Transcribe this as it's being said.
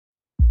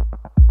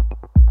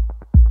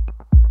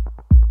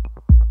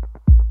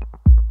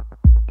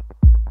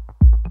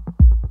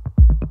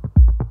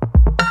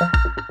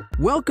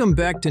Welcome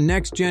back to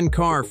Next Gen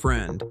Car,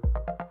 friend.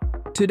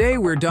 Today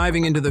we're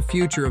diving into the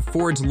future of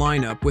Ford's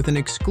lineup with an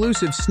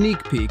exclusive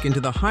sneak peek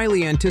into the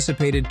highly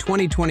anticipated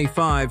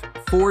 2025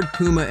 Ford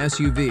Puma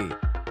SUV.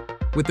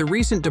 With the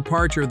recent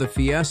departure of the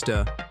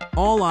Fiesta,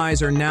 all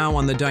eyes are now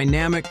on the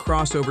dynamic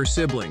crossover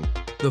sibling,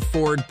 the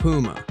Ford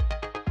Puma.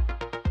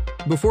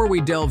 Before we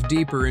delve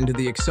deeper into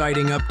the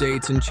exciting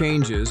updates and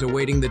changes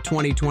awaiting the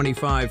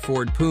 2025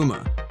 Ford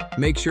Puma,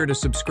 make sure to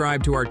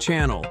subscribe to our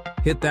channel,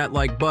 hit that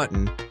like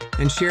button,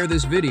 and share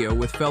this video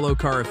with fellow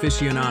car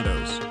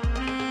aficionados.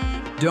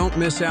 Don't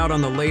miss out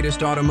on the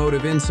latest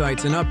automotive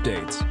insights and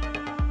updates.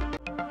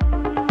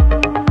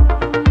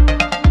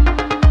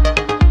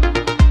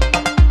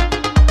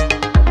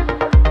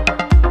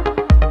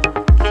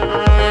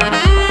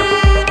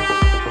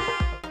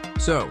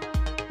 So,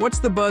 what's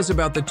the buzz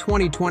about the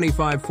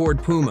 2025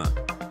 Ford Puma?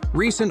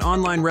 Recent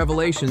online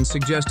revelations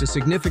suggest a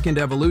significant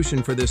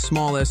evolution for this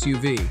small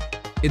SUV.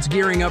 It's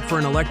gearing up for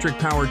an electric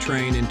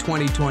powertrain in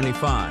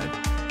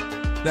 2025.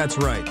 That's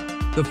right,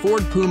 the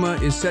Ford Puma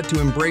is set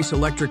to embrace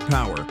electric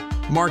power,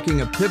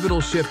 marking a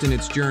pivotal shift in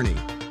its journey.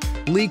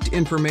 Leaked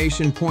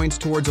information points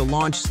towards a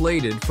launch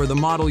slated for the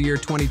model year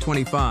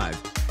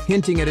 2025,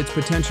 hinting at its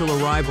potential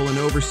arrival in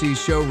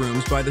overseas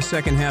showrooms by the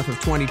second half of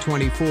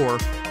 2024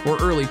 or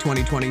early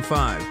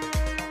 2025.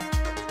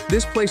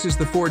 This places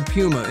the Ford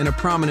Puma in a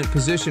prominent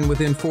position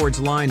within Ford's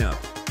lineup,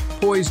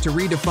 poised to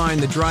redefine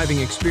the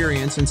driving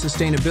experience and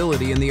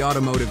sustainability in the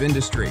automotive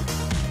industry.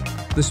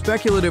 The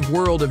speculative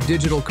world of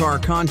digital car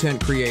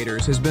content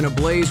creators has been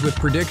ablaze with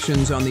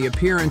predictions on the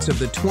appearance of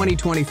the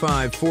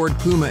 2025 Ford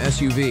Puma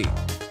SUV.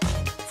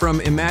 From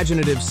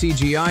imaginative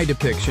CGI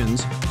depictions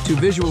to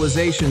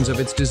visualizations of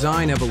its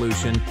design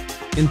evolution,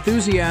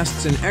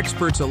 enthusiasts and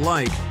experts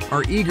alike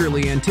are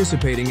eagerly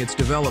anticipating its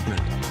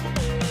development.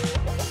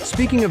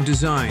 Speaking of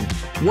design,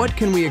 what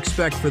can we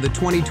expect for the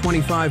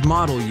 2025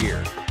 model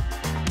year?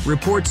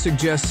 Reports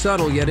suggest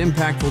subtle yet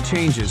impactful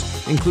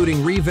changes,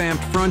 including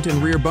revamped front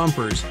and rear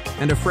bumpers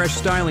and a fresh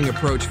styling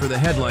approach for the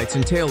headlights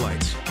and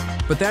taillights.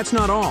 But that's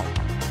not all.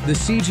 The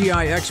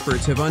CGI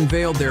experts have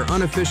unveiled their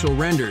unofficial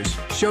renders,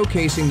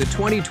 showcasing the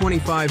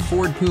 2025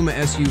 Ford Puma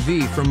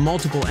SUV from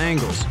multiple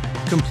angles,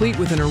 complete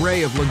with an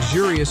array of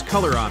luxurious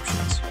color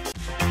options.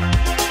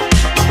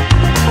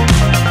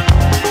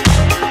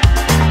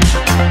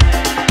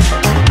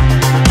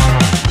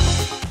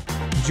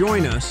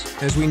 Join us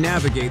as we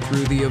navigate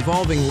through the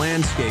evolving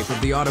landscape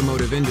of the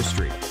automotive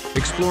industry,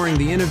 exploring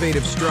the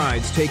innovative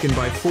strides taken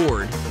by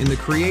Ford in the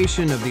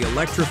creation of the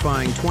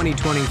electrifying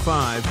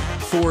 2025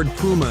 Ford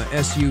Puma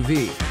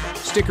SUV.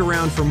 Stick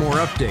around for more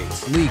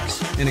updates,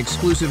 leaks, and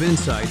exclusive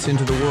insights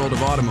into the world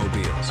of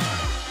automobiles.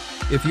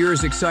 If you're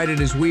as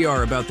excited as we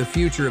are about the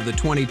future of the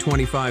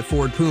 2025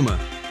 Ford Puma,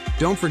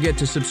 don't forget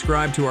to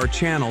subscribe to our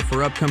channel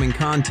for upcoming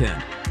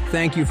content.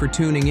 Thank you for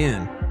tuning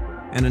in,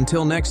 and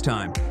until next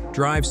time,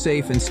 drive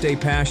safe and stay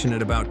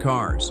passionate about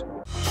cars.